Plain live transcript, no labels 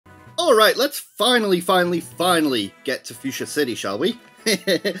Alright, let's finally get to Fuchsia City, shall we?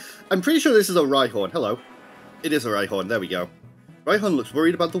 I'm pretty sure this is a Rhyhorn. Hello. It is a Rhyhorn, there we go. Rhyhorn looks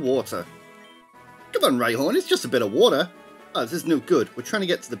worried about the water. Come on, Rhyhorn, it's just a bit of water. Oh, this is no good. We're trying to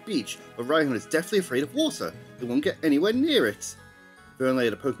get to the beach, but Rhyhorn is definitely afraid of water. It won't get anywhere near it. If only I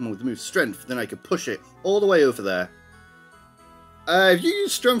had a Pokemon with the move Strength, then I could push it all the way over there. If you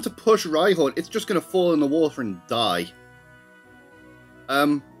use Strength to push Rhyhorn, it's just going to fall in the water and die.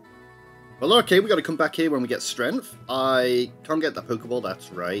 Well, okay, we got to come back here when we get Strength. I can't get that Pokeball,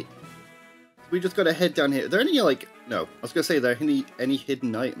 that's right. We just got to head down here. Are there any, like... No, I was going to say, are there any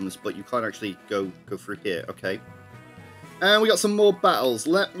hidden items, but you can't actually go through here. Okay. And we got some more battles.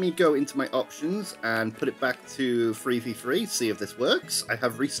 Let me go into my options and put it back to 3v3, see if this works. I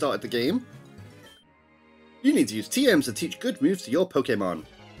have restarted the game. You need to use TMs to teach good moves to your Pokemon.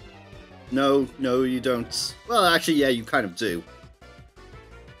 No, you don't. Well, actually, yeah, you kind of do.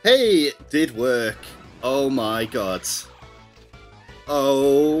 Hey, it did work. Oh my god.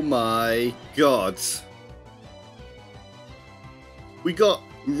 Oh my god. We got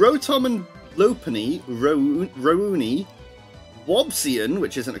Rotom and Lopunny, Rooney, Wobsian,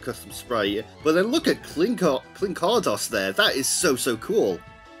 which isn't a custom sprite, but then look at Clinkardos there. That is so cool.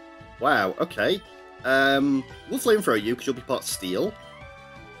 Wow, okay. We'll Flamethrower you because you'll be part Steel.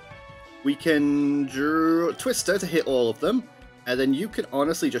 We can Twister to hit all of them. And then you can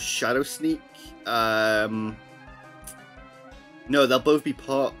honestly just Shadow Sneak. No, they'll both be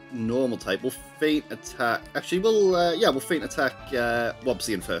part normal type. We'll Feint Attack. Actually, we'll Feint Attack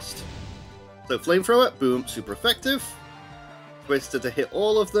Wobsian first. So Flamethrower, boom, super effective. Twister to hit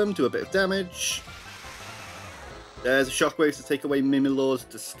all of them, do a bit of damage. There's a Shockwave to take away Mimilor's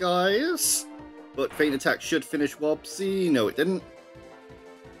Disguise. But Feint Attack should finish Wobsy. No, it didn't.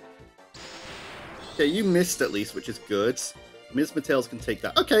 Okay, you missed at least, which is good. Mismatails can take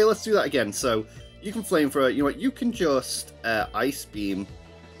that. Okay, let's do that again. So, you can Flamethrower. You know what? You can just Ice Beam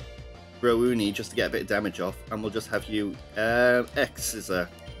Rooney just to get a bit of damage off. And we'll just have you X-Scissor.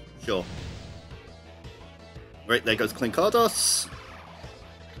 Sure. Right, there goes Clinkardos.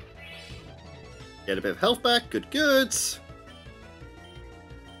 Get a bit of health back. Good.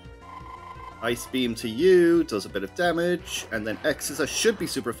 Ice Beam to you. Does a bit of damage. And then X-Scissor should be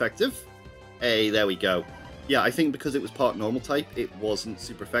super effective. Hey, there we go. Yeah, I think because it was part normal type, it wasn't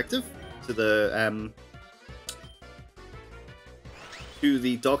super effective to the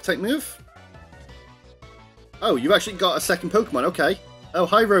dog type move. Oh, you've actually got a second Pokemon. Okay. Oh,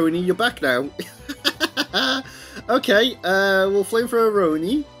 hi Rooney, you're back now. Okay, we'll Flamethrower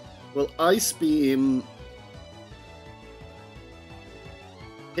Rooney. We'll Ice Beam.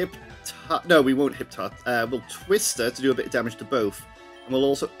 No, we won't Hiptata. We'll Twister to do a bit of damage to both, and we'll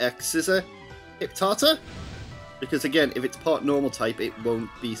also X-Scissor Hiptata. Because again, if it's part normal type, it won't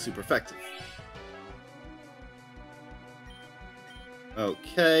be super effective.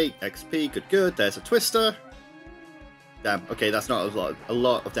 Okay, XP, good. There's a Twister. Damn, okay, that's not a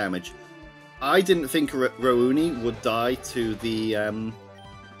lot of damage. I didn't think Rooney would die to the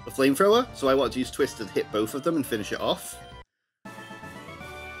Flamethrower, so I wanted to use Twister to hit both of them and finish it off.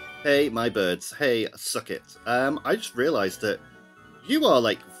 Hey, my birds. Hey, suck it. I just realized that you are,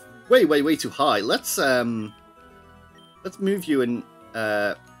 like, way too high. Let's move you in,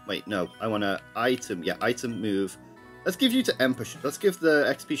 wait, no, I want to item, yeah, item move. Let's give you to Emperor, let's give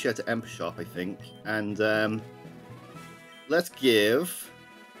the XP share to Emperor Shop, I think, and, let's give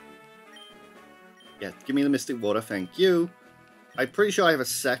me the Mystic Water, thank you. I'm pretty sure I have a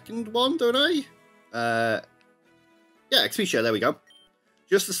second one, don't I? Yeah, XP share, there we go.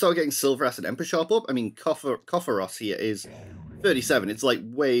 Just to start getting Silverass and Emperor Shop up, I mean, Cofferos here is 37, it's like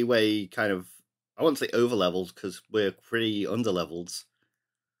way kind of, I wouldn't say over-leveled, because we're pretty under-leveled. Do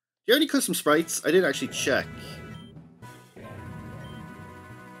you have any custom sprites? I didn't actually check.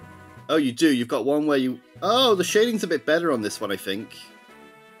 Oh, you do. You've got one where you... Oh, the shading's a bit better on this one, I think.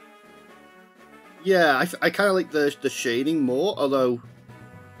 Yeah, I kind of like the shading more, although...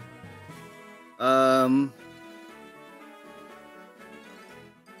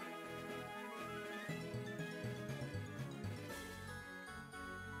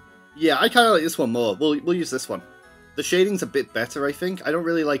 Yeah, I kind of like this one more. We'll use this one. The shading's a bit better, I think. I don't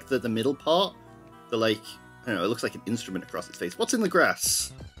really like the middle part. The, like, I don't know, it looks like an instrument across its face. What's in the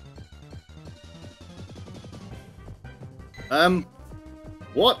grass?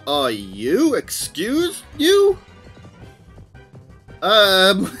 What are you? Excuse you?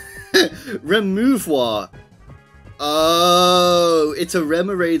 Removoir. Oh, it's a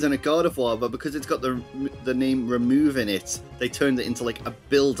Remoraid and a Gardevoir, but because it's got the name Remove in it, they turned it into like a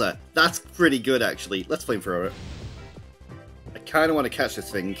builder. That's pretty good, actually. Let's Flamethrower it. I kind of want to catch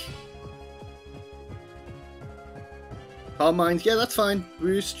this thing. Calm Mind, yeah, that's fine.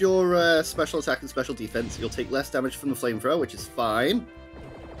 Boost your special attack and special defense. You'll take less damage from the flamethrower, which is fine.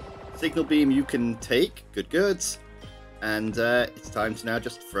 Signal Beam you can take. Good, good. And it's time to now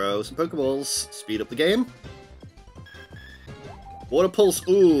just throw some Pokeballs. Speed up the game. Water Pulse.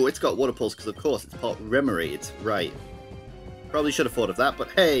 Ooh, it's got Water Pulse because, of course, it's part Remoraid. Right. Probably should have thought of that, but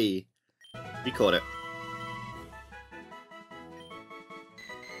hey, we caught it.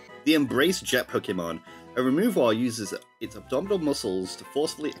 The Embrace Jet Pokemon. A Removal uses its abdominal muscles to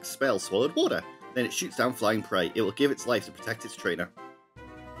forcefully expel swallowed water. Then it shoots down flying prey. It will give its life to protect its trainer.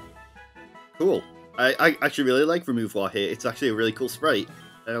 Cool. I actually really like Removal here. It's actually a really cool sprite.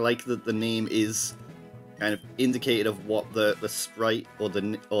 And I like that the name is kind of indicated of what the sprite or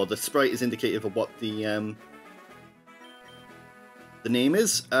the sprite is indicative of what the name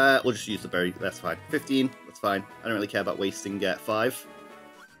is. We'll just use the berry. That's fine. 15. That's fine. I don't really care about wasting 5.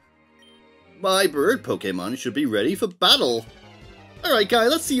 My bird Pokemon should be ready for battle. Alright, guy,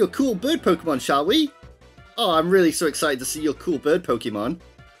 let's see your cool bird Pokemon, shall we? Oh, I'm really so excited to see your cool bird Pokemon.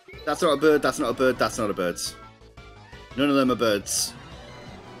 That's not a bird, that's not a bird, that's not a bird. None of them are birds.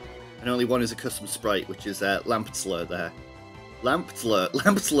 And only one is a custom sprite, which is Lampslur there. Lampslur.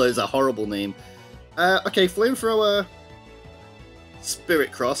 Lampslur is a horrible name. Okay, Flamethrower,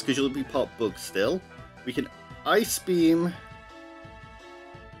 Spirit Cross, because you'll be part bug still. We can Ice Beam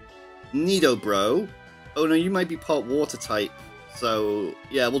Nidobro. Oh no, you might be part water type. So,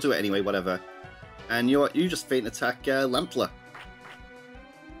 yeah, we'll do it anyway, whatever. And you just Faint Attack Lampler.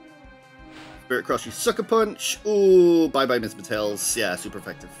 Spirit Cross, you Sucker Punch. Ooh, bye-bye, Miss Matels. Yeah, super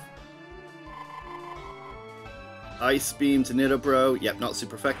effective. Ice Beam to Nidobro. Yep, not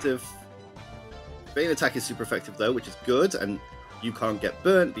super effective. Faint Attack is super effective, though, which is good. And you can't get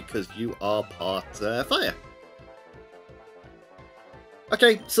burnt because you are part fire.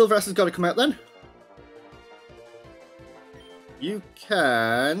 Okay, Silverass has got to come out then. You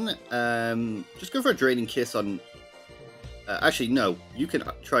can just go for a Draining Kiss on... actually, no. You can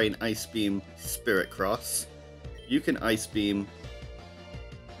try an Ice Beam Spirit Cross. You can Ice Beam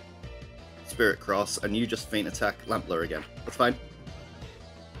Spirit Cross, and you just Faint Attack Lampler again. That's fine.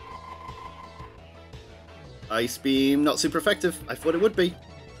 Ice Beam, not super effective. I thought it would be.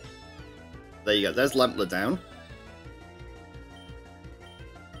 There you go. There's Lampler down.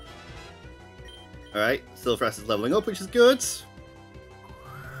 Alright, Silverass is leveling up, which is good.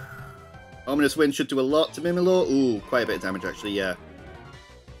 Ominous Wind should do a lot to Mimilor. Ooh, quite a bit of damage actually, yeah.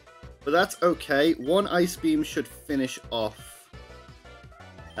 But that's okay. One Ice Beam should finish off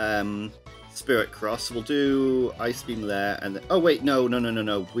Spirit Cross. We'll do Ice Beam there, and then... Oh wait, no.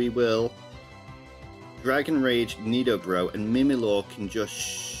 We will Dragon Rage Nidobro, and Mimilor can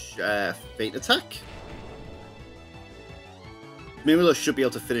just Faint Attack. Mimilor should be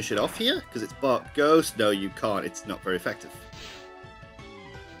able to finish it off here, because it's Bark Ghost. No, you can't. It's not very effective.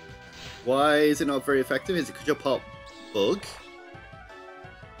 Why is it not very effective? Is it because you're part Bug?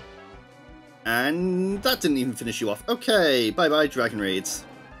 And that didn't even finish you off. Okay, bye-bye, Dragon Raids.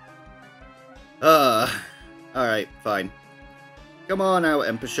 Alright, fine. Come on out,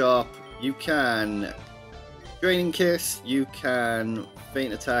 Emperor Sharp. You can Draining Kiss, you can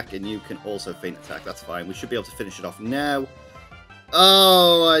Faint Attack, and you can also Faint Attack. That's fine. We should be able to finish it off now.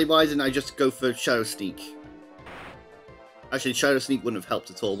 Oh, why didn't I just go for Shadow Sneak? Actually, Shadow Sneak wouldn't have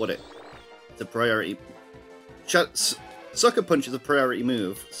helped at all, would it? It's a priority. Sucker Punch is a priority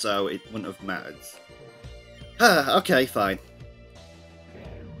move, so it wouldn't have mattered. Okay, fine.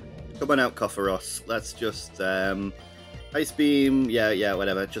 Come on out, Kofaros. Let's just, Ice Beam, yeah,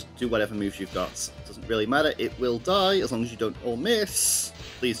 whatever. Just do whatever moves you've got. Doesn't really matter. It will die, as long as you don't all miss.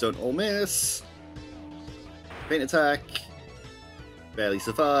 Please don't all miss. Faint Attack. Barely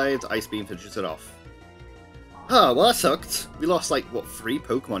survived. Ice Beam finishes it off. Ah, well that sucked. We lost like, what, 3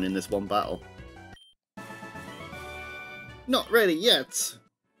 Pokemon in this one battle. Not ready yet.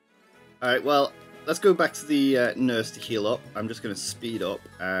 Alright, well, let's go back to the nurse to heal up. I'm just going to speed up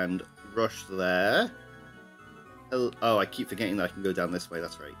and rush there. Oh, I keep forgetting that I can go down this way.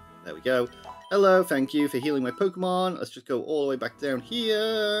 That's right. There we go. Hello, thank you for healing my Pokemon. Let's just go all the way back down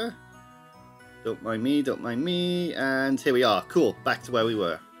here. Don't mind me, and here we are. Cool, back to where we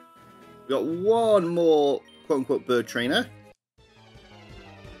were. We got one more quote-unquote bird trainer.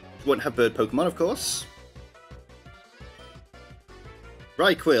 We won't have bird Pokemon, of course.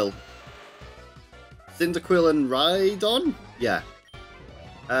 Rhyquil. Cyndaquil and Rhydon? Yeah.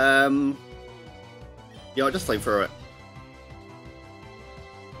 Yeah, I'll just Flamethrower it.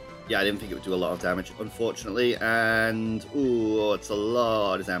 Yeah, I didn't think it would do a lot of damage, unfortunately. And, ooh, it's a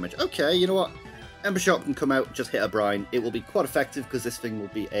lot of damage. Okay, you know what? Ember Shot can come out, just hit a brine. It will be quite effective because this thing will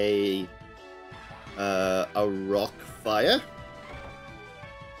be a rock fire.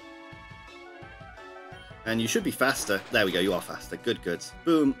 And you should be faster. There we go, you are faster. Good, good.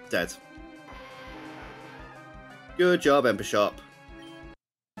 Boom, dead. Good job, Ember Shot.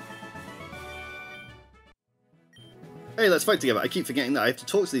 Hey, let's fight together. I keep forgetting that I have to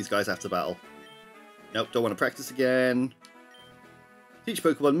talk to these guys after battle. Nope, don't want to practice again. Teach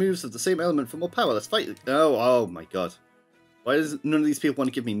Pokemon moves of the same element for more power. Let's fight. Oh my god. Why does none of these people want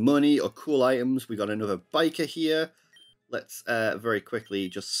to give me money or cool items? We got another biker here. Let's very quickly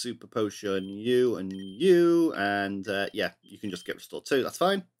just super potion you and you. And yeah, you can just get restored too. That's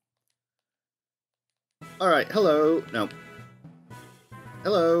fine. Alright, hello. No.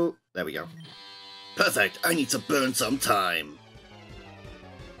 Hello. There we go. Perfect. I need to burn some time.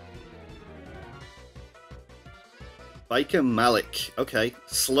 Biker Malik. Okay.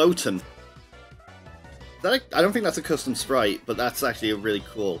 Slotan. I don't think that's a custom sprite, but that's actually really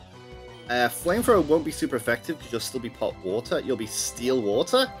cool. Flamethrower won't be super effective because you'll still be pot water. You'll be steel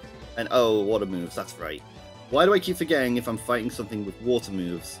water. And oh, water moves. That's right. Why do I keep forgetting if I'm fighting something with water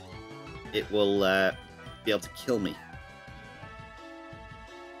moves, it will be able to kill me?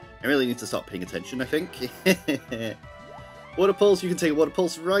 I really need to start paying attention, I think. Water Pulse, you can take a Water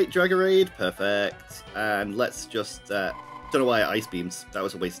Pulse, right, Dragarade, perfect. And let's just, don't know why Ice Beams, that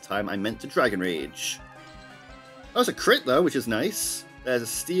was a waste of time, I meant to Dragon Rage. That was a crit though, which is nice. There's a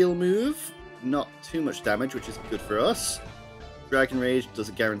Steel move, not too much damage, which is good for us. Dragon Rage does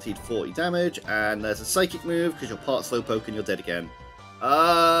a guaranteed 40 damage, and there's a Psychic move, because you're part Slowpoke and you're dead again.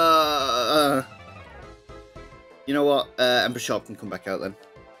 You know what, Ember Shot can come back out then.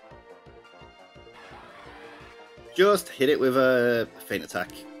 Just hit it with a feint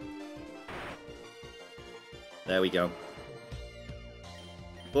attack. There we go.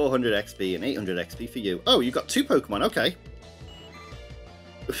 400 XP and 800 XP for you. Oh, you got 2 Pokemon, okay.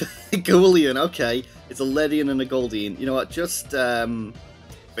 Goulian, okay. It's a Ledian and a Goldeen. You know what, just feint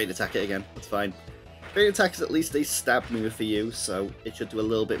attack it again. That's fine. Feint attack is at least a stab move for you, so it should do a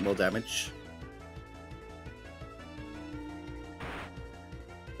little bit more damage.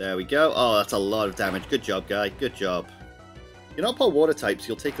 There we go. Oh, that's a lot of damage. Good job, guy. Good job. You're not part water type, so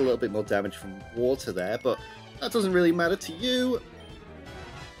you'll take a little bit more damage from water there, but that doesn't really matter to you.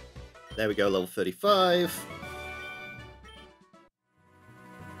 There we go, level 35.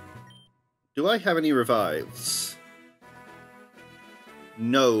 Do I have any revives?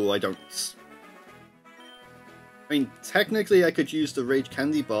 No, I don't. I mean, technically I could use the Rage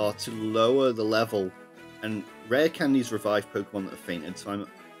Candy bar to lower the level, and rare candies revive Pokemon that have fainted, so I'm...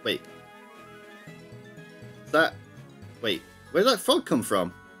 Wait. Is that... Wait, where did that frog come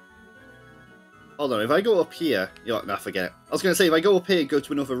from? Hold on, if I go up here... You know, nah, forget it. I was going to say, if I go up here, go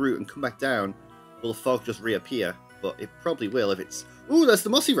to another route, and come back down, will the fog just reappear? But it probably will if it's... Ooh, there's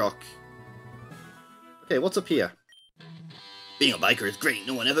the Mossy Rock! Okay, what's up here? Being a biker is great,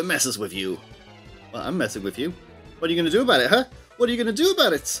 no one ever messes with you. Well, I'm messing with you. What are you going to do about it, huh? What are you going to do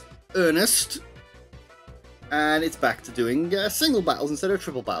about it, Ernest? And it's back to doing single battles instead of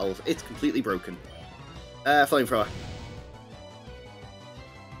triple battles. It's completely broken. Flamethrower.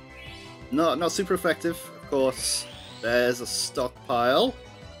 Not super effective, of course. There's a stockpile,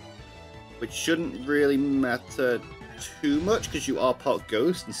 which shouldn't really matter too much because you are part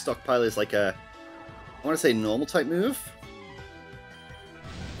ghost, and stockpile is like a, I want to say normal type move.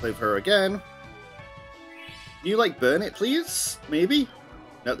 Flamethrower again. Can you like burn it, please? Maybe?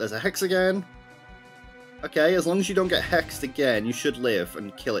 Nope, there's a Hex again. Okay, as long as you don't get hexed again, you should live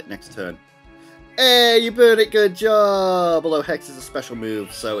and kill it next turn. Hey, you burned it, good job! Although Hex is a special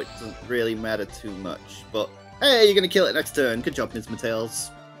move, so it doesn't really matter too much. But, hey, you're gonna kill it next turn. Good job,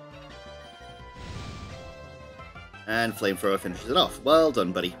 Nismatails. And Flamethrower finishes it off. Well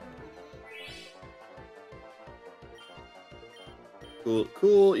done, buddy. Cool,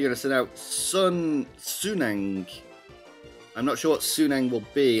 cool. You're gonna send out Sunang. I'm not sure what Sunang will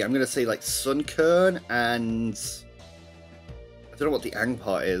be. I'm going to say like Sunkern and... I don't know what the Ang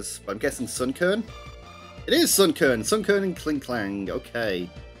part is, but I'm guessing Sunkern? It is Sunkern! Sunkern and Klinklang, okay.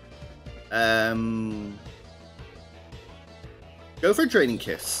 Go for a Draining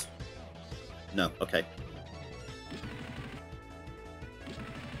Kiss. No, okay.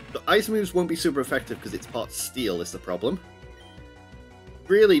 The ice moves won't be super effective because it's part steel is the problem.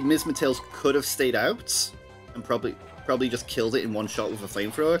 Really, Nismatails could have stayed out and probably just killed it in one shot with a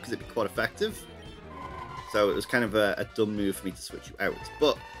flamethrower because it'd be quite effective. So it was kind of a dumb move for me to switch you out.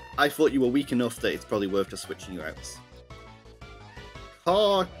 But I thought you were weak enough that it's probably worth just switching you out.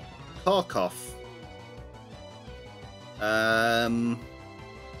 Karkoff.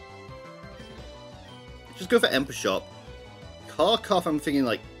 Just go for Emperor Shop. Karkoff, I'm thinking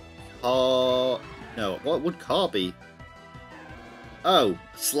like car. No, what would car be? Oh,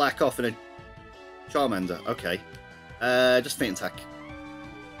 slack off in a Charmander. Okay. Just Feint Attack.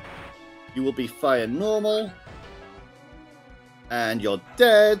 You will be fire normal. And you're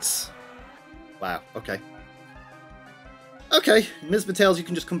dead. Wow, okay. Okay, Mismatails, you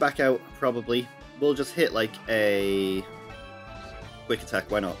can just come back out, probably. We'll just hit like a quick attack,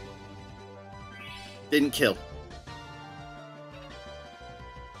 why not? Didn't kill.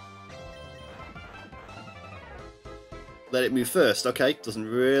 Let it move first, okay. Doesn't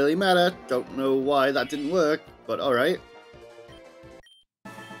really matter. Don't know why that didn't work, but alright.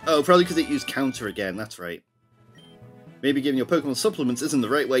 Oh, probably because it used counter again, that's right. Maybe giving your Pokemon supplements isn't the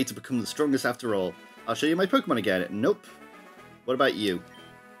right way to become the strongest after all. I'll show you my Pokemon again. Nope. What about you?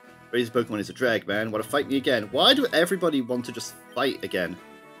 Raise Pokemon is a drag, man. Want to fight me again? Why do everybody want to just fight again?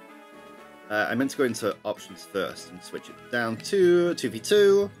 I meant to go into options first and switch it down to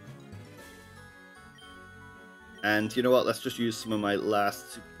 2v2. And you know what? Let's just use some of my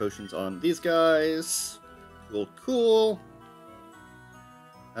last super potions on these guys. Cool, cool.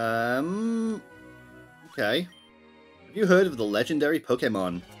 Okay. Have you heard of the legendary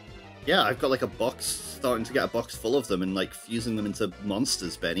Pokemon? Yeah, I've got like a box, starting to get a box full of them and like fusing them into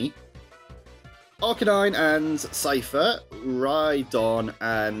monsters, Benny. Arcanine and Cypher, Rhydon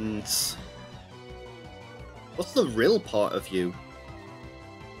and... What's the real part of you?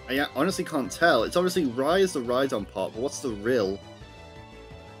 I honestly can't tell. It's obviously Rhy is the Rhydon part, but what's the real?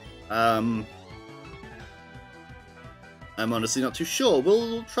 I'm honestly not too sure.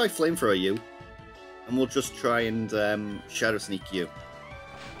 We'll try Flamethrower you. And we'll just try and Shadow Sneak you.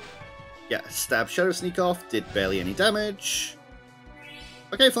 Yeah, stab Shadow Sneak off, did barely any damage.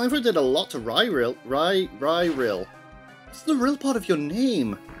 Okay, Flamethrower did a lot to Rhyrill. Rhyrill. What's the real part of your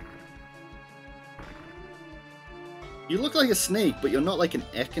name? You look like a snake, but you're not like an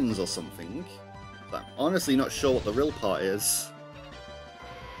Ekans or something. So I'm honestly not sure what the real part is.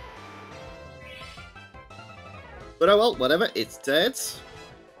 But oh well, whatever, it's dead.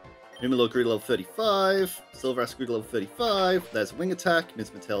 Mimilor grew to level 35, Silverass grew to level 35, there's a wing attack,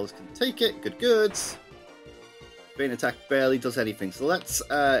 Mismatails can take it, good goods. Feint Attack barely does anything, so let's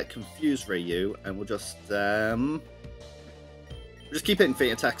confuse Ryu, and we'll just keep hitting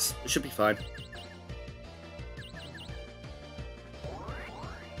Feint Attacks, it should be fine.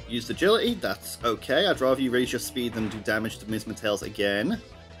 Use Agility, that's okay, I'd rather you raise your speed than do damage to Mismatails again.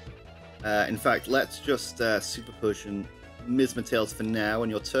 In fact, let's just Super Potion Mismatails for now on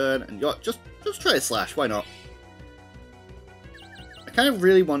your turn, and just try a slash, why not? I kind of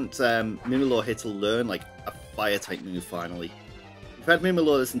really want Mimilor here to learn like a fire type move finally. We've had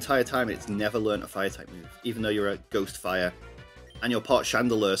Mimilor this entire time and it's never learned a fire type move, even though you're a Ghost Fire. And you're part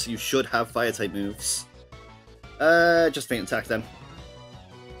Chandelure, so you should have fire type moves. Just Feint Attack then.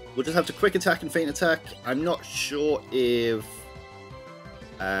 We'll just have to Quick Attack and Feint Attack. I'm not sure if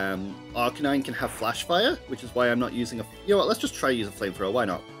Arcanine can have Flash Fire, which is why I'm not using a... You know what, let's just try use a Flamethrower, why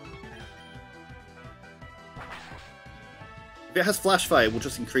not? If it has Flash Fire, we'll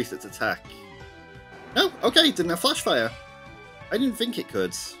just increase its attack. No, okay, it didn't have Flash Fire. I didn't think it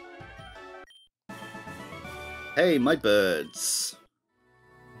could. Hey, my birds.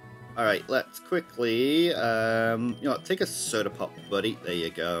 Alright, let's quickly... you know what, take a Soda Pop, buddy. There you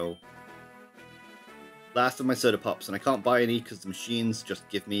go. Last of my Soda Pops, and I can't buy any because the machines just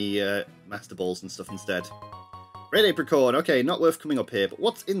give me Master Balls and stuff instead. Red Apricorn, okay, not worth coming up here, but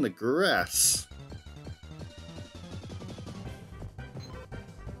what's in the grass?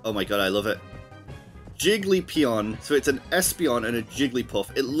 Oh my god, I love it. Jigglypuff, so it's an Espeon and a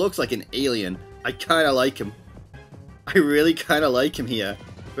Jigglypuff. It looks like an alien. I kinda like him. I really kinda like him here.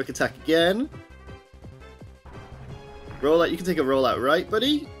 Quick attack again. Rollout, you can take a rollout, right,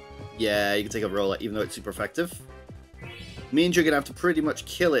 buddy? Yeah, you can take a rollout, even though it's super effective. Means you're gonna have to pretty much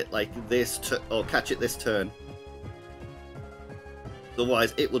kill it like this, or catch it this turn.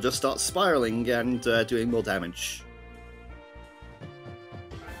 Otherwise, it will just start spiraling and doing more damage.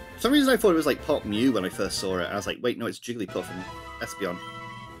 For some reason, I thought it was like Pop Mew when I first saw it. I was like, wait, no, it's Jigglypuff and Espeon.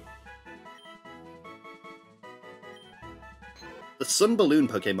 The Sun Balloon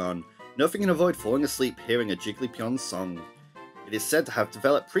Pokemon. Nothing can avoid falling asleep hearing a Jigglypuff's song. It is said to have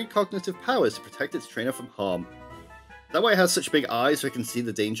developed precognitive powers to protect its trainer from harm. Is that why it has such big eyes so it can see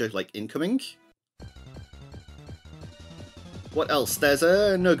the danger, like, incoming? What else? There's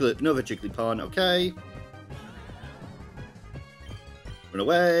another Jigglypuff, okay. Run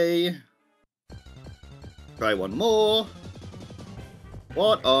away. Try one more.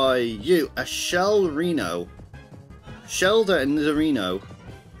 What are you? A Shellrino. Shelder and Nidorino.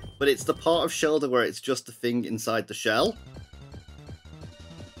 but it's the part of Shelter where it's just the thing inside the shell.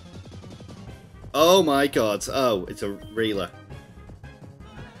 Oh my god. Oh, it's a Reeler.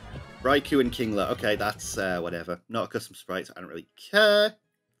 Raikou and Kingler. Okay, that's whatever. Not a custom sprite, so I don't really care.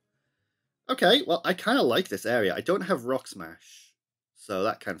 Okay, well, I kind of like this area. I don't have Rock Smash, so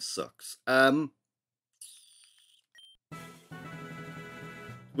that kind of sucks.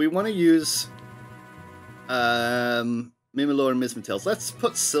 We want to use Mimilor and Mismatails. Let's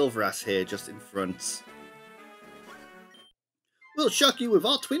put Silverass here just in front. We'll shock you with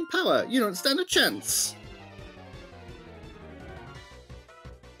our twin power. You don't stand a chance.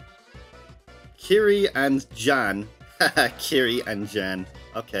 Kiri and Jan. Kiri and Jan.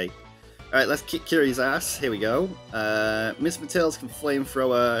 Okay. Alright, let's kick Kiri's ass. Here we go. Mismatails can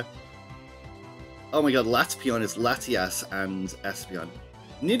flamethrower. Oh my god, Latipion is Latias and Espeon.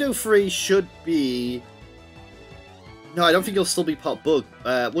 Nido-Free should be... No, I don't think it'll still be Pot Bug.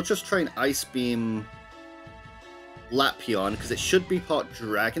 We'll just try and Ice Beam Lapion, because it should be Pot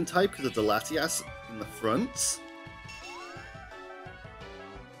Dragon type because of the Latias in the front.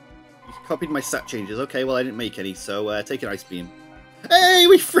 You copied my stat changes. Okay, well I didn't make any, so take an Ice Beam. Hey,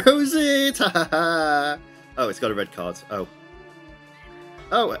 we froze it! Oh, it's got a red card. Oh.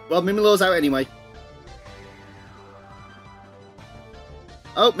 Oh, well, Mimilor's out anyway.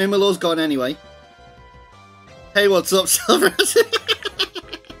 Oh, Mimilor's gone anyway. Hey, what's up, Silverass?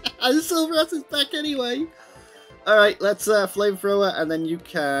 And Silverass is back anyway. Alright, let's Flamethrower, and then you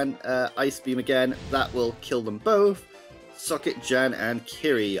can Ice Beam again. That will kill them both. Socket, Jan, and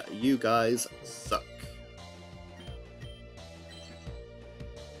Kiri. You guys suck.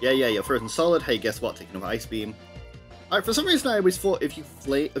 Yeah, you're frozen solid. Hey, guess what? Take another Ice Beam. Alright, for some reason I always thought if you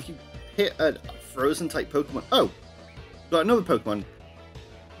hit a frozen type Pokemon... Oh! Got another Pokemon.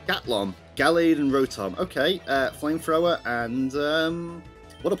 Gatlom, Gallade, and Rotom. Okay, Flamethrower and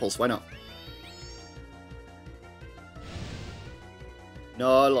Water Pulse, why not?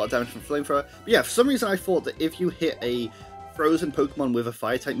 No, a lot of damage from Flamethrower. But yeah, for some reason I thought that if you hit a frozen Pokemon with a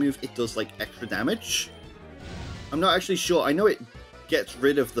Fire-type move, it does, like, extra damage. I'm not actually sure. I know it gets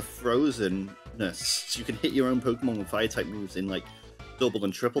rid of the frozenness, so you can hit your own Pokemon with Fire-type moves in, like, double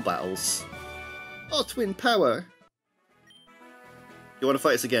and triple battles. Oh, Twin Power! You want to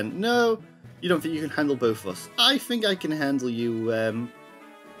fight us again? No, you don't think you can handle both of us. I think I can handle you,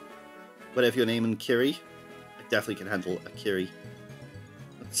 whatever your name and Kiri. I definitely can handle a Kiri.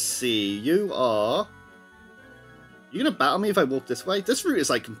 Let's see, you're gonna battle me if I walk this way? This route is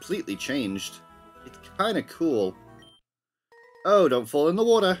like completely changed. It's kind of cool. Oh, don't fall in the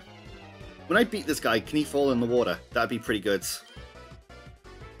water. When I beat this guy, can he fall in the water? That'd be pretty good.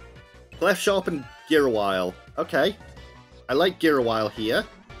 Clef Sharp and Girowile. Okay. I like Girowile here.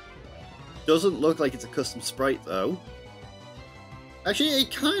 Doesn't look like it's a custom sprite, though. Actually,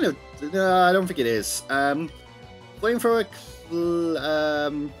 it kind of... No, I don't think it is. Flamethrower...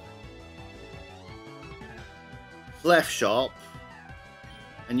 Clef Sharp.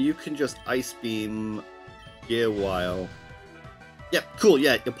 And you can just Ice Beam Girowile. Yep, cool,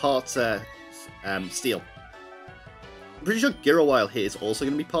 yeah, your part Steel. I'm pretty sure Girowile here is also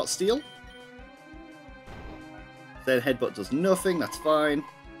going to be part Steel. Then Headbutt does nothing, that's fine.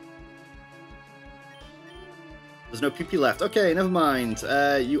 There's no PP left. Okay, never mind.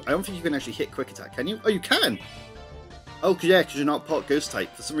 I don't think you can actually hit Quick Attack, can you? Oh, you can! Oh, yeah, because you're not Pot Ghost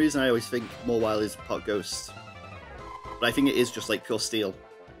type. For some reason, I always think Mawile is Pot Ghost. But I think it is just like pure Steel.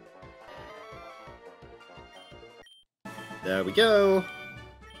 There we go.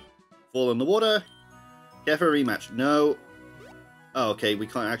 Fall in the water. Care for a rematch? No. Oh, okay, we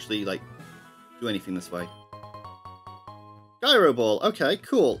can't actually, like, do anything this way. Gyro Ball. Okay,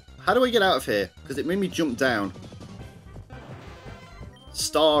 cool. How do I get out of here? Because it made me jump down.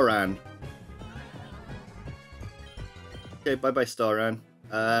 Staran. Okay, bye-bye, Staran.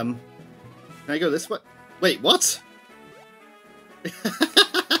 Can I go this way? Wait, what?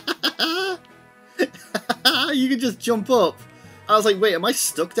 You can just jump up. I was like, wait, am I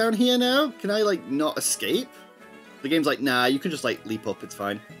stuck down here now? Can I, like, not escape? The game's like, nah, you can just, like, leap up, it's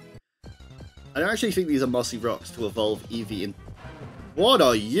fine. I don't actually think these are mossy rocks to evolve Eevee in... What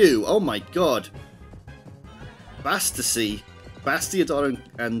are you? Oh my god. Bastasy. Bastiodon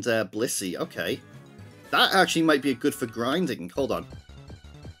and Blissey. Okay. That actually might be good for grinding. Hold on.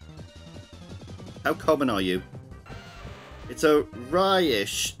 How common are you? It's a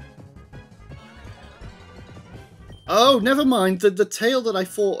Raish. Oh, never mind. The tail that I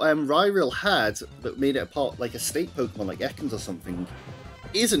thought Ryril had that made it a part, like a state Pokemon, like Ekans or something,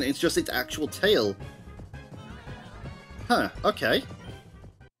 isn't. It's just its actual tail. Huh, okay.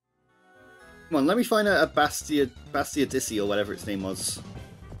 Come on, let me find a Bastiodissy or whatever its name was.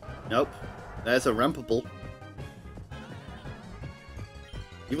 Nope. There's a rampable.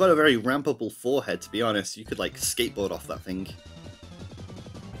 You've got a very rampable forehead, to be honest. You could, like, skateboard off that thing.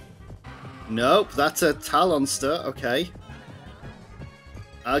 Nope, that's a Talonster. Okay.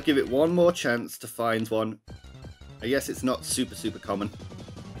 I'll give it one more chance to find one. I guess it's not super, super common.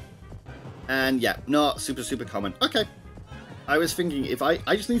 And yeah, not super, super common. Okay. I was thinking if I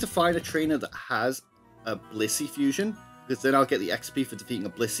just need to find a trainer that has a Blissey fusion, because then I'll get the XP for defeating a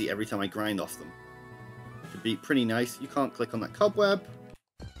Blissey every time I grind off them. Should be pretty nice. You can't click on that cobweb.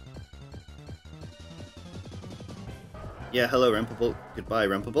 Yeah, hello, Rampable. Goodbye,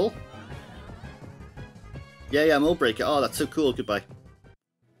 Rampable. Yeah, Movepool. Oh, that's so cool. Goodbye.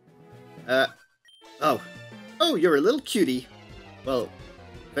 Oh, you're a little cutie. Well,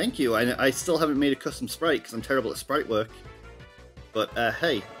 thank you. I still haven't made a custom sprite because I'm terrible at sprite work. But,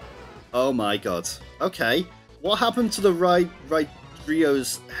 hey. Oh my god. Okay. What happened to the right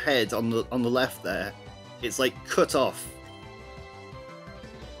trio's head on the left there? It's like cut off.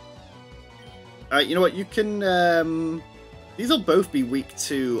 Alright, you know what? You can, these will both be weak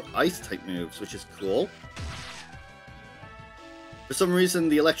to ice-type moves, which is cool. For some reason,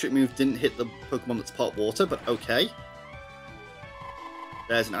 the electric move didn't hit the Pokemon that's pot water, but okay.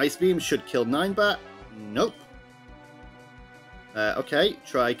 There's an Ice Beam, should kill 9-Bat. Nope. Okay,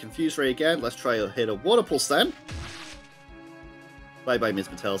 try Confuse Ray again. Let's try a hit a Water Pulse then. Bye-bye,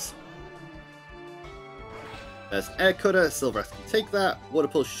 Mismatels. There's Air Cutter, Silverass can take that. Water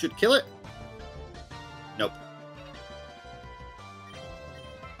Pulse should kill it. Nope.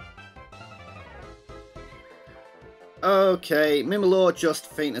 Okay, Mimilor, just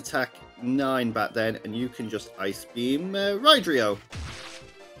Faint Attack 9-Bat then, and you can just Ice Beam Rhydrio.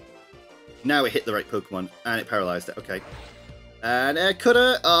 Now it hit the right Pokemon, and it paralyzed it, okay. And Air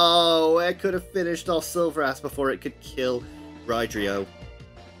Cutter, oh, Air Cutter finished off Silverass before it could kill Rhydrio.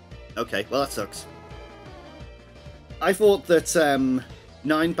 Okay, well that sucks. I thought that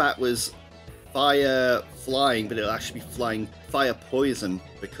 9-Bat was fire flying, but it'll actually be flying fire poison,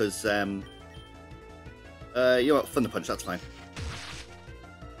 because you know what, Thunder Punch, that's fine.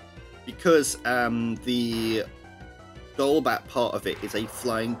 Because the Golbat part of it is a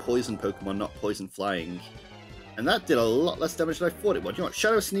flying poison Pokemon, not poison flying. And that did a lot less damage than I thought it would. You know what,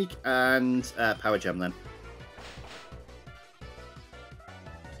 Shadow Sneak and Power Gem then.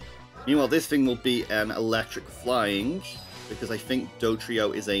 Meanwhile, this thing will be an electric flying, because I think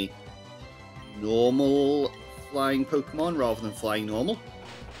Dotrio is a normal flying Pokemon rather than flying normal.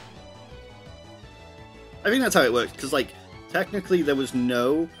 I think that's how it works, because, like, technically there was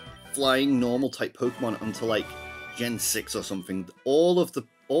no flying normal type Pokemon until, like, Gen 6 or something. All of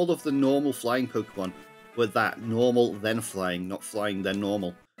the normal flying Pokemon were that, normal then flying, not flying then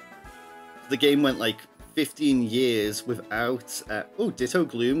normal. The game went, like, 15 years without... oh, Ditto,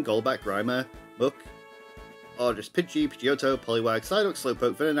 Gloom, Golbat, Grimer, Book, just Pidgey, Pidgeotto, Poliwag, Psyduck,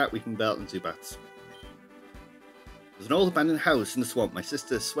 Slowpoke, Venonat, Weeping Belt, and Zubats. There's an old abandoned house in the swamp. My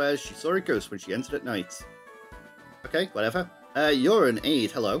sister swears she saw a ghost when she entered at night. Okay, whatever. You're an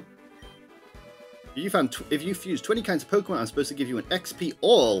aide, hello. If you fuse 20 kinds of Pokemon, I'm supposed to give you an XP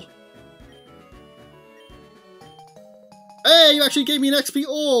all. Hey, you actually gave me an XP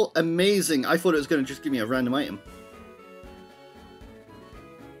all! Amazing. I thought it was going to just give me a random item.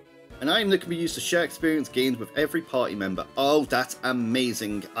 An item that can be used to share experience gained with every party member. Oh, that's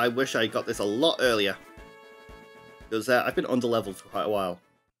amazing. I wish I got this a lot earlier. Because I've been underleveled for quite a while.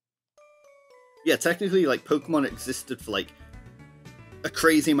 Yeah, technically, like, Pokemon existed for, like, a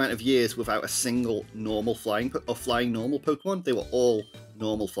crazy amount of years without a single normal flying or flying normal Pokemon. They were all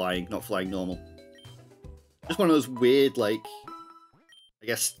normal flying, not flying normal. Just one of those weird, like, I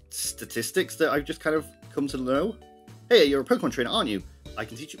guess, statistics that I've just kind of come to know. Hey, you're a Pokemon trainer, aren't you? I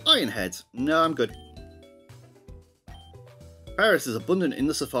can teach you Iron Head. No, I'm good. Paris is abundant in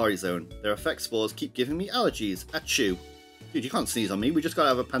the Safari Zone. Their effect spores keep giving me allergies. Achoo. Dude, you can't sneeze on me. We just gotta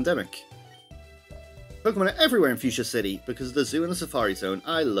have a pandemic. Pokemon are everywhere in Fuchsia City because of the zoo and the Safari Zone.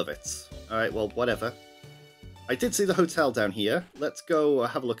 I love it. Alright, well, whatever. I did see the hotel down here. Let's go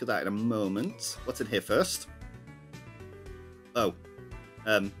have a look at that in a moment. What's in here first? Oh.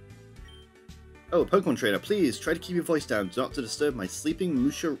 Oh, Pokemon Trainer, please try to keep your voice down. Do not to disturb my sleeping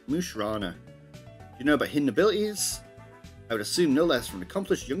Mushrana. Do you know about hidden abilities? I would assume no less from an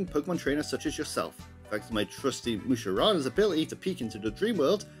accomplished young Pokemon trainer such as yourself. Thanks to my trusty Mushrana's ability to peek into the dream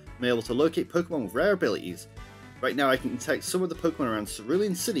world, I'm able to locate Pokemon with rare abilities. Right now I can detect some of the Pokemon around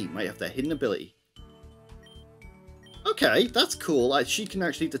Cerulean City might have their hidden ability. Okay, that's cool. She can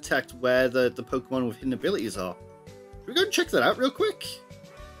actually detect where the Pokemon with hidden abilities are. Should we go and check that out real quick?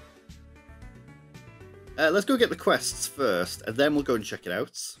 Let's go get the quests first, and then we'll go and check it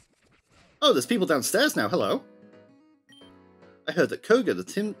out. Oh, there's people downstairs now. Hello. I heard that Koga,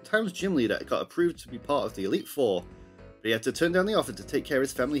 the town's gym leader, got approved to be part of the Elite Four, but he had to turn down the offer to take care of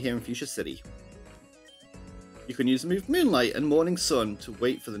his family here in Fuchsia City. You can use the move Moonlight and Morning Sun to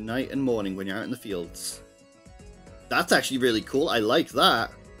wait for the night and morning when you're out in the fields. That's actually really cool. I like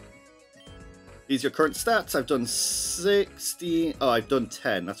that. These are your current stats. I've done 16. Oh, I've done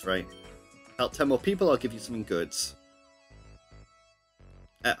 10. That's right. Help 10 more people. I'll give you something good.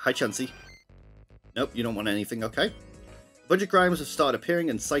 Hi, Chansey. Nope, you don't want anything. Okay. A bunch of crimes have started appearing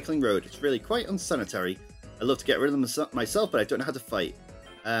in Cycling Road. It's really quite unsanitary. I'd love to get rid of them myself, but I don't know how to fight.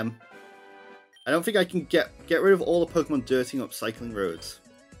 I don't think I can get rid of all the Pokemon dirtying up Cycling Roads.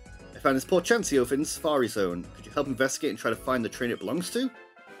 I found this poor Chansey over in Safari Zone. Could you help investigate and try to find the trainer it belongs to?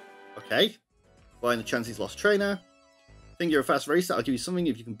 Okay. Find the Chansey's lost trainer. Think you're a fast racer? I'll give you something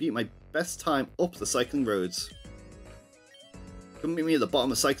if you can beat my best time up the Cycling Roads. Come meet me at the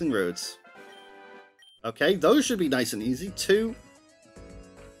bottom of Cycling Roads. Okay, those should be nice and easy. Two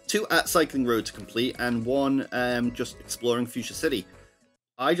at Cycling Road to complete, and one just exploring Fuchsia City.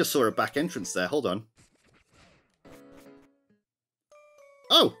 I just saw a back entrance there. Hold on.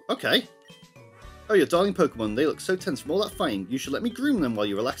 Oh, okay. Oh, your darling Pokemon. They look so tense from all that fighting. You should let me groom them while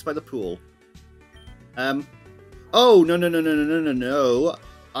you relax by the pool. Oh, no.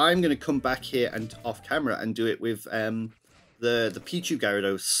 I'm going to come back here and off camera and do it with the Pichu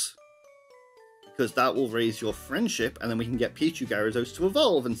Gyarados. Because that will raise your friendship, and then we can get Pichu Gyarados to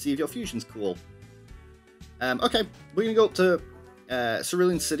evolve and see if your fusion's cool. Okay, we're going to go up to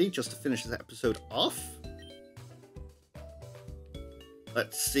Cerulean City just to finish this episode off.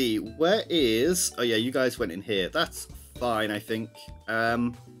 Let's see, where is... Oh yeah, you guys went in here. That's fine, I think.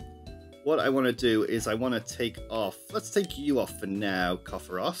 What I want to do is I want to take off... Let's take you off for now,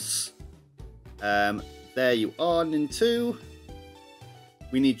 Kofaros. There you are, Nintu.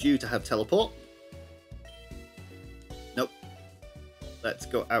 We need you to have teleport. Nope. Let's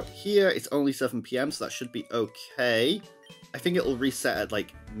go out here. It's only 7 PM, so that should be okay. I think it'll reset at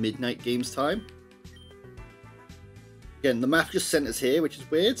like midnight games time. Again, the map just sent us here, which is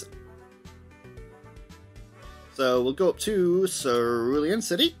weird. So we'll go up to Cerulean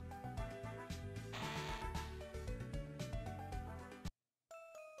City.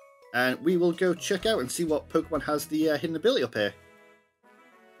 And we will go check out and see what Pokemon has the hidden ability up here.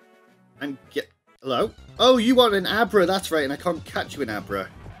 And get... Hello? Oh, you want an Abra, that's right, and I can't catch you in Abra.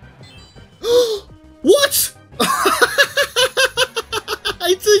 What?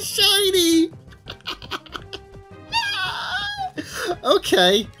 It's a shiny!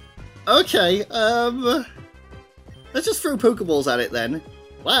 Okay. Let's just throw Pokeballs at it then.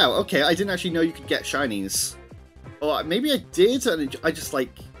 Wow, okay, I didn't actually know you could get shinies. Or maybe I did, and I just,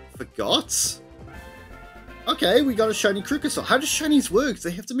 like, forgot? Okay, we got a shiny Krukosaur. How does shinies work? Do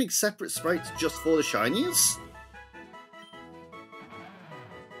they have to make separate sprites just for the shinies?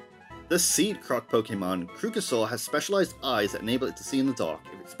 The Seed Croc Pokemon, Krukosaur, has specialized eyes that enable it to see in the dark.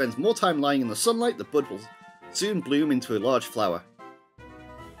 If it spends more time lying in the sunlight, the bud will soon bloom into a large flower.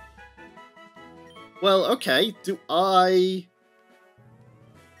 Well, okay, do I...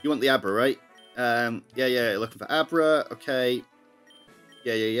 You want the Abra, right? Yeah, looking for Abra, okay.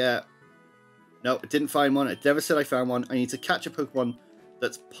 Yeah. No, I didn't find one. I never said I found one. I need to catch a Pokemon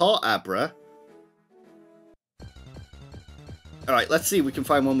that's part Abra. Alright, let's see if we can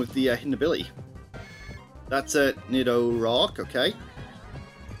find one with the hidden ability. That's a Nidorok, okay.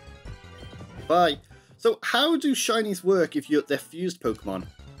 Bye. So, how do shinies work if they're fused Pokemon?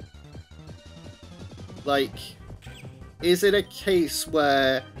 Like, is it a case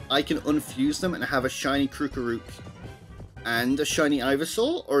where I can unfuse them and have a shiny Krukoruk and a shiny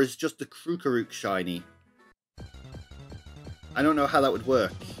Ivysaur, or is just the Krukoruk shiny? I don't know how that would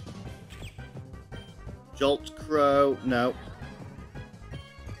work. Jolt Crow, no.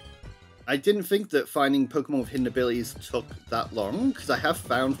 I didn't think that finding Pokemon with hidden abilities took that long, because I have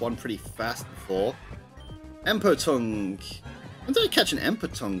found one pretty fast before. Empotung. When did I catch an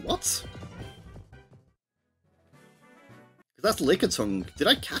Empotung? What? That's Lickitung. Did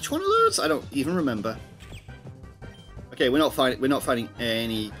I catch one of those? I don't even remember. Okay, we're not finding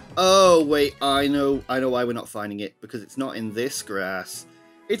any. Oh wait, I know why we're not finding it, because it's not in this grass.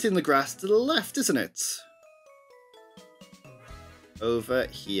 It's in the grass to the left, isn't it? Over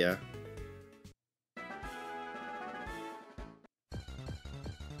here.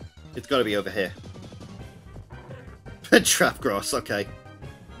 It's got to be over here. Trapgrass, okay.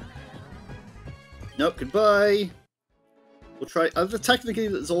 Nope, goodbye. We'll try... technically,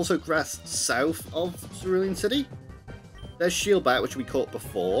 there's also grass south of Cerulean City. There's Shieldbat, which we caught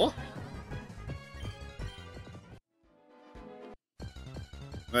before.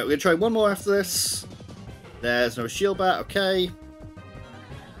 Alright, we're gonna try one more after this. There's no shield bat, okay.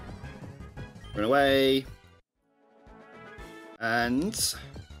 Run away. And...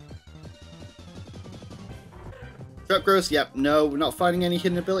 Trap growth, yep, no, we're not finding any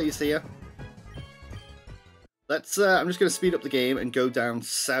hidden abilities here. Let's, I'm just gonna speed up the game and go down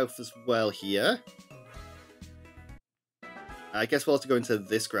south as well here. I guess we'll have to go into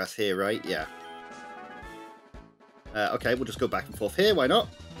this grass here, right? Yeah. Okay, we'll just go back and forth here, why not?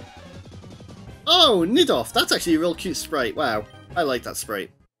 Oh, Nidoff! That's actually a real cute sprite, wow. I like that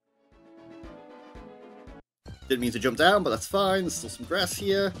sprite. Didn't mean to jump down, but that's fine. There's still some grass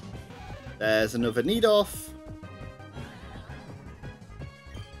here. There's another Nidoff.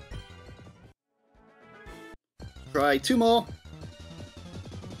 Try two more.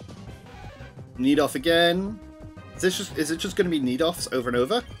 Nidoff again. Is it just going to be Nidoffs over and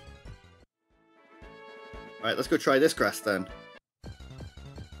over? Alright, let's go try this grass then.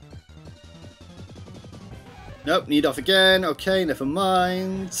 Nope, Nidoff again. Okay, never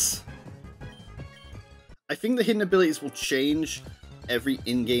mind. I think the hidden abilities will change every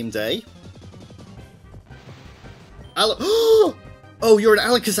in-game day. Oh, you're an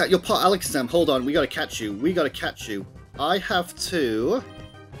Alakazam. You're part Alakazam. Hold on, we gotta catch you. We gotta catch you. I have to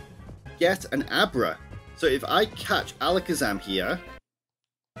get an Abra. So if I catch Alakazam here...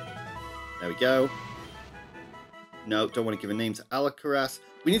 There we go. No, don't want to give a name to Alakazam.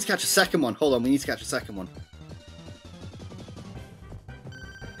 We need to catch a second one. Hold on, we need to catch a second one.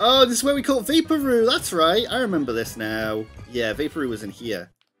 Oh, this is where we caught Vaporru. That's right. I remember this now. Yeah, Vaporru was in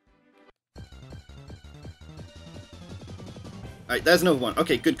here. Alright, there's another one.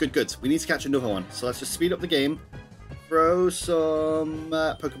 Okay, good, good, good. We need to catch another one. So let's just speed up the game. Throw some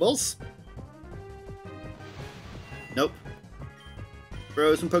Pokeballs. Nope.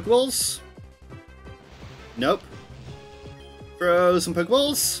 Throw some Pokeballs. Nope. Throw some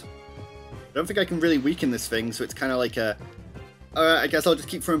Pokeballs. I don't think I can really weaken this thing, so it's kind of like a... Alright, I guess I'll just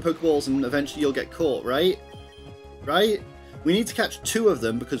keep throwing Pokeballs and eventually you'll get caught, right? Right? We need to catch two of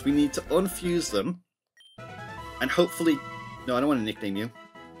them because we need to unfuse them. And hopefully... No, I don't want to nickname you.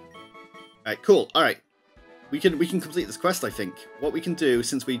 Alright, cool. Alright. We can complete this quest, I think. What we can do,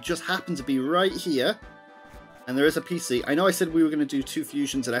 since we just happen to be right here, and there is a PC. I know I said we were going to do 2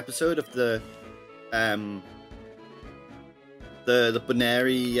 fusions an episode of the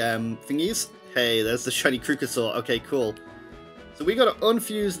binary thingies. Hey, there's the shiny Krukosaur. Okay, cool. So we got to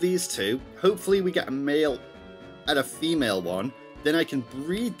unfuse these two. Hopefully we get a male and a female one. Then I can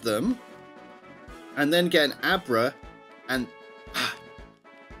breed them. And then get an Abra. And...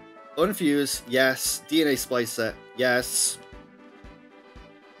 unfuse. Yes. DNA splicer. Yes.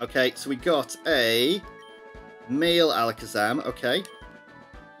 Okay, so we got a male Alakazam. Okay.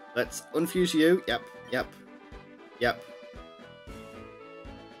 Let's unfuse you. Yep. Yep. Yep.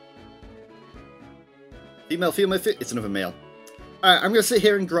 Female, female, it's another male. Alright, I'm going to sit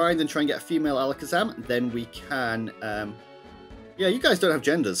here and grind and try and get a female Alakazam. Then we can... yeah, you guys don't have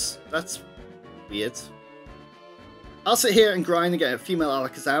genders. That's weird. I'll sit here and grind and get a female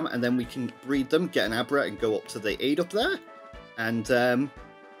Alakazam, and then we can breed them, get an Abra, and go up to the 8 up there. And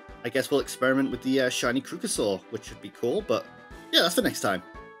I guess we'll experiment with the shiny Krukosaur, which should be cool. But yeah, that's for next time.